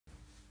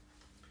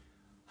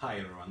Hi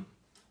everyone,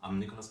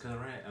 I'm Nikolaz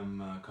Cadoret.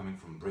 I'm coming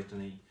from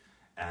Brittany,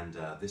 and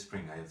this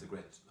spring I have the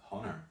great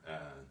honor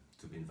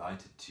to be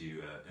invited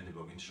to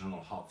Edinburgh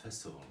International Harp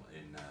Festival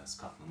in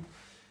Scotland,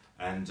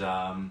 and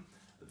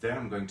there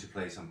I'm going to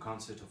play some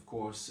concert, of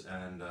course,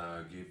 and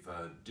give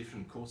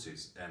different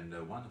courses, and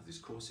one of these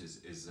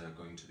courses is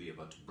going to be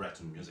about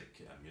Breton music,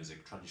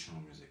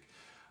 traditional music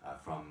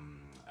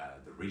from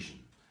the region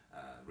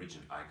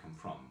I come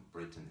from,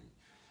 Brittany.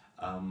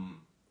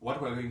 What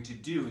we're going to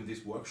do in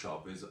this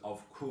workshop is,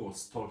 of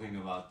course, talking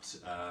about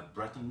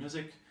Breton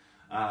music,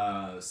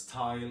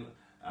 style,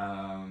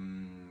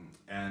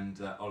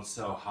 and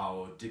also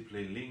how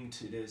deeply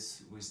linked it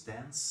is with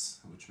dance,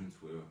 which means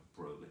we're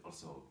probably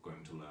also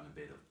going to learn a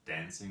bit of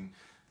dancing,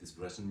 this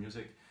Breton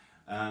music.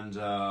 And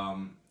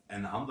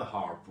on the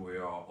harp we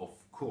are, of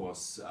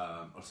course,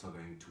 also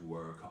going to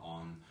work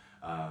on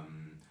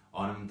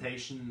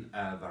ornamentation,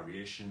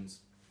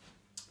 variations,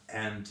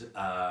 and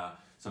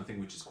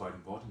something which is quite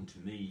important to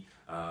me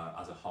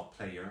as a harp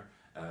player,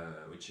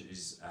 which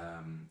is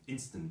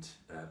instant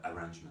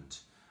arrangement,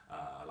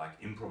 like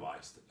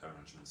improvised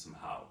arrangement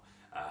somehow.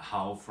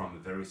 How from a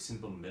very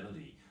simple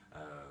melody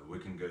we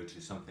can go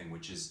to something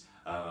which is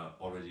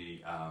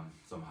already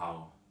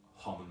somehow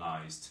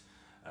harmonized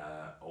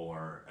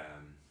or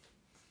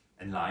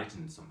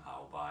enlightened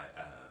somehow by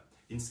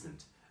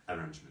instant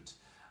arrangement.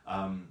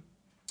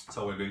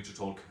 So we're going to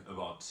talk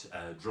about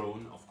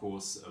drone, of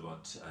course,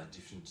 about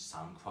different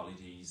sound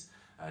qualities,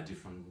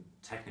 different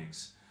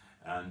techniques,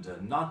 and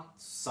not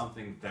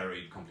something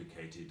very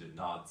complicated,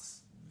 not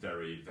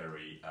very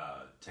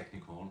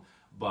technical,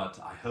 but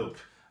I hope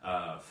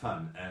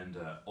fun and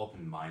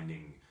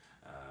open-minding.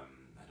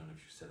 I don't know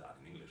if you said that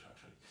in English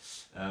actually.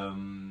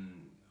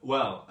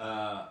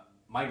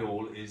 My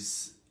goal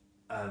is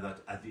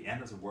that at the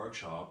end of the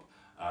workshop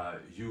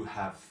you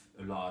have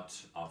a lot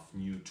of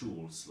new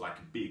tools, like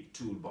a big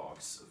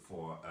toolbox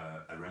for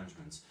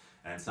arrangements,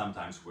 and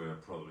sometimes we're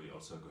probably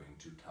also going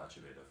to touch a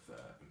bit of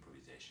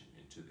improvisation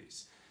into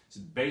this. So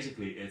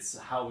basically it's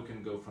how we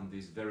can go from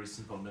this very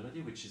simple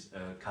melody, which is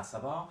a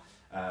cassava,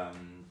 a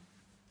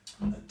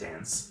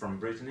dance from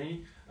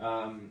Brittany,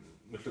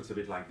 which looks a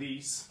bit like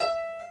this.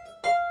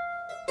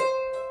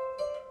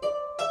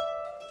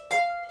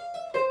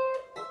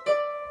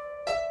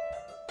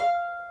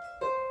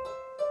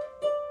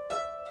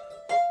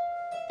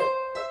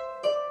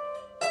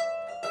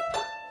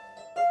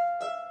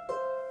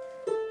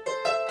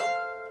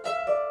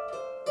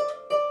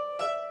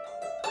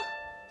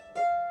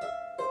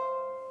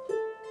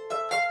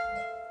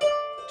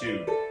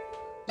 Two.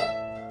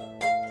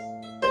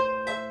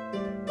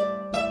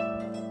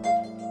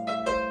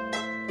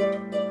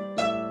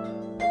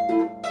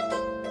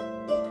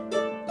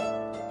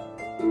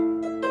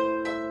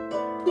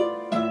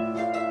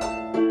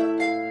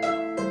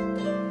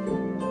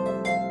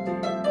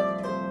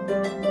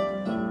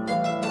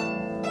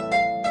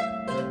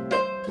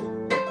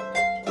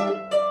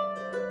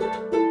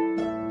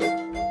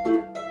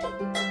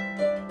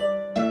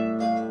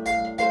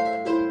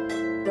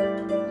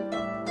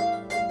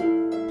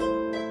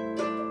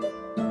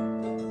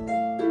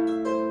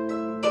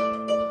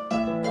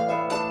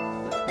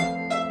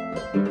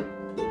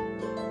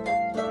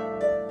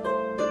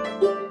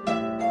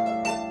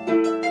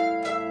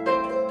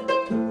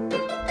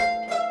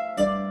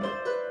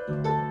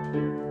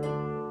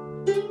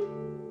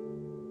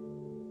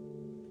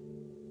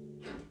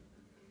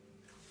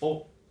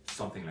 Or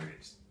something like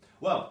this.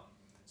 Well,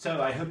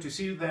 so I hope to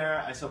see you there.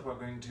 I hope we're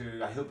going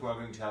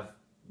to have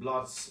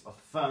lots of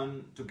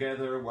fun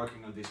together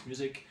working on this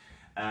music,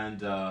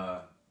 and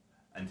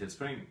until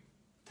spring,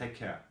 take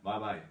care. Bye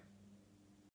bye.